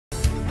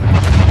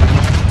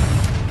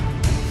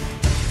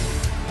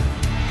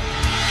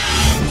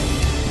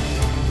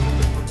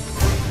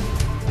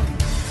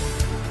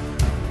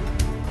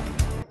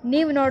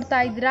ನೀವು ನೋಡ್ತಾ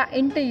ಇದ್ದೀರಾ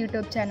ಇಂಟು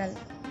ಯೂಟ್ಯೂಬ್ ಚಾನಲ್.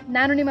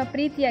 ನಾನು ನಿಮ್ಮ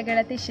ಪ್ರೀತಿಯ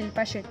ಗೆಳತಿ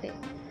ಶಿಲ್ಪಾ ಶೆಟ್ಟಿ.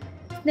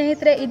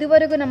 ಸ್ನೇಹಿತರೆ,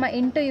 ಇದುವರೆಗೂ ನಮ್ಮ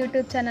ಇಂಟು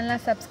ಯೂಟ್ಯೂಬ್ ಚಾನಲ್ನ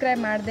ಸಬ್ಸ್ಕ್ರೈಬ್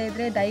ಮಾಡದೇ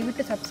ಇದ್ದರೆ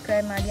ದಯವಿಟ್ಟು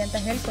ಸಬ್ಸ್ಕ್ರೈಬ್ ಮಾಡಿ ಅಂತ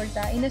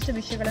ಹೇಳ್ಕೊಳ್ತಾ ಇನ್ನಷ್ಟು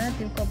ವಿಷಯಗಳನ್ನು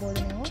ತಿಳ್ಕೊಬೋದು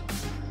ನೀವು.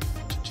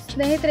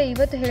 ಸ್ನೇಹಿತರೆ,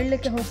 ಇವತ್ತು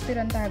ಹೇಳಲಿಕ್ಕೆ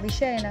ಹೋಗ್ತಿರೋಂತಹ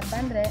ವಿಷಯ ಏನಪ್ಪ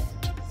ಅಂದರೆ,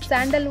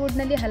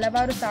 ಸ್ಯಾಂಡಲ್ವುಡ್ನಲ್ಲಿ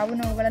ಹಲವಾರು ಸಾವು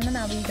ನೋವುಗಳನ್ನು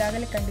ನಾವು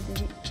ಈಗಾಗಲೇ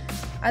ಕಂಡಿದ್ದೀವಿ.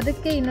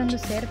 ಅದಕ್ಕೆ ಇನ್ನೊಂದು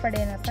ಸೇರ್ಪಡೆ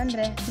ಏನಪ್ಪ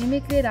ಅಂದರೆ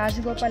ಮಿಮಿಕ್ರಿ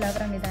ರಾಜಗೋಪಾಲ್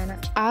ಅವರ ನಿಧನ.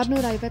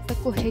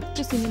 650ಕ್ಕೂ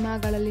ಹೆಚ್ಚು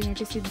ಸಿನಿಮಾಗಳಲ್ಲಿ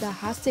ನಟಿಸಿದ್ದ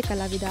ಹಾಸ್ಯ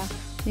ಕಲಾವಿದ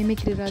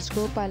ಮಿಮಿಕ್ರಿ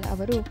ರಾಜಗೋಪಾಲ್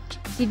ಅವರು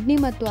ಕಿಡ್ನಿ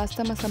ಮತ್ತು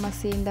ಅಸ್ತಮ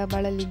ಸಮಸ್ಯೆಯಿಂದ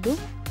ಬಳಲಿದ್ದು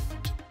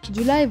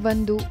ಜುಲೈ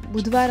 1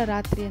 ಬುಧವಾರ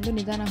ರಾತ್ರಿಯಂದು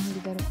ನಿಧನ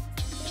ಹೊಂದಿದರು.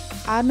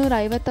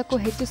 650ಕ್ಕೂ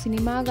ಹೆಚ್ಚು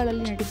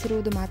ಸಿನಿಮಾಗಳಲ್ಲಿ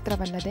ನಟಿಸಿರುವುದು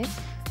ಮಾತ್ರವಲ್ಲದೆ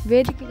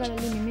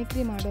ವೇದಿಕೆಗಳಲ್ಲಿ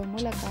ಮಿಮಿಕ್ರಿ ಮಾಡುವ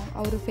ಮೂಲಕ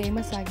ಅವರು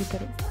ಫೇಮಸ್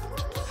ಆಗಿದ್ದರು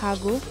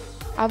ಹಾಗೂ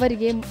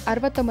ಅವರಿಗೆ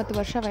 69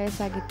 ವರ್ಷ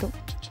ವಯಸ್ಸಾಗಿತ್ತು.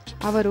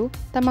 ಅವರು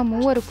ತಮ್ಮ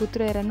 3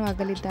 ಪುತ್ರಿಯರನ್ನು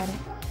ಅಗಲಿದ್ದಾರೆ.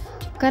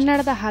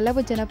 ಕನ್ನಡದ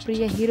ಹಲವು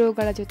ಜನಪ್ರಿಯ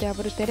ಹೀರೋಗಳ ಜೊತೆ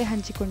ಅವರು ತೆರೆ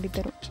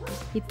ಹಂಚಿಕೊಂಡಿದ್ದರು.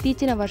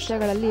 ಇತ್ತೀಚಿನ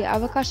ವರ್ಷಗಳಲ್ಲಿ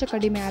ಅವಕಾಶ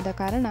ಕಡಿಮೆ ಆದ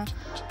ಕಾರಣ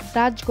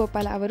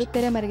ರಾಜಗೋಪಾಲ್ ಅವರು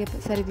ತೆರೆಮರೆಗೆ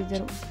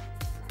ಸರಿದಿದ್ದರು.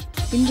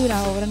 ಇಂದು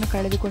ನಾವು ಅವರನ್ನು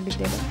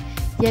ಕಳೆದುಕೊಂಡಿದ್ದೇವೆ.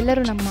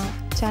 ಎಲ್ಲರೂ ನಮ್ಮ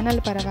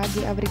ಚಾನಲ್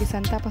ಪರವಾಗಿ ಅವರಿಗೆ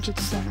ಸಂತಾಪ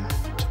ಸೂಚಿಸೋಣ.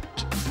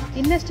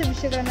 ಇನ್ನಷ್ಟು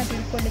ವಿಷಯಗಳನ್ನು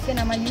ತಿಳ್ಕೊಳ್ಳಿಕ್ಕೆ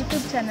ನಮ್ಮ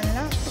ಯೂಟ್ಯೂಬ್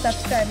ಚಾನಲ್ನ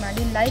ಸಬ್ಸ್ಕ್ರೈಬ್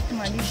ಮಾಡಿ, ಲೈಕ್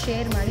ಮಾಡಿ,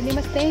 ಶೇರ್ ಮಾಡಿ,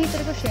 ನಿಮ್ಮ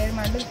ಸ್ನೇಹಿತರಿಗೂ ಶೇರ್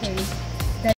ಮಾಡಲು ಹೇಳಿ.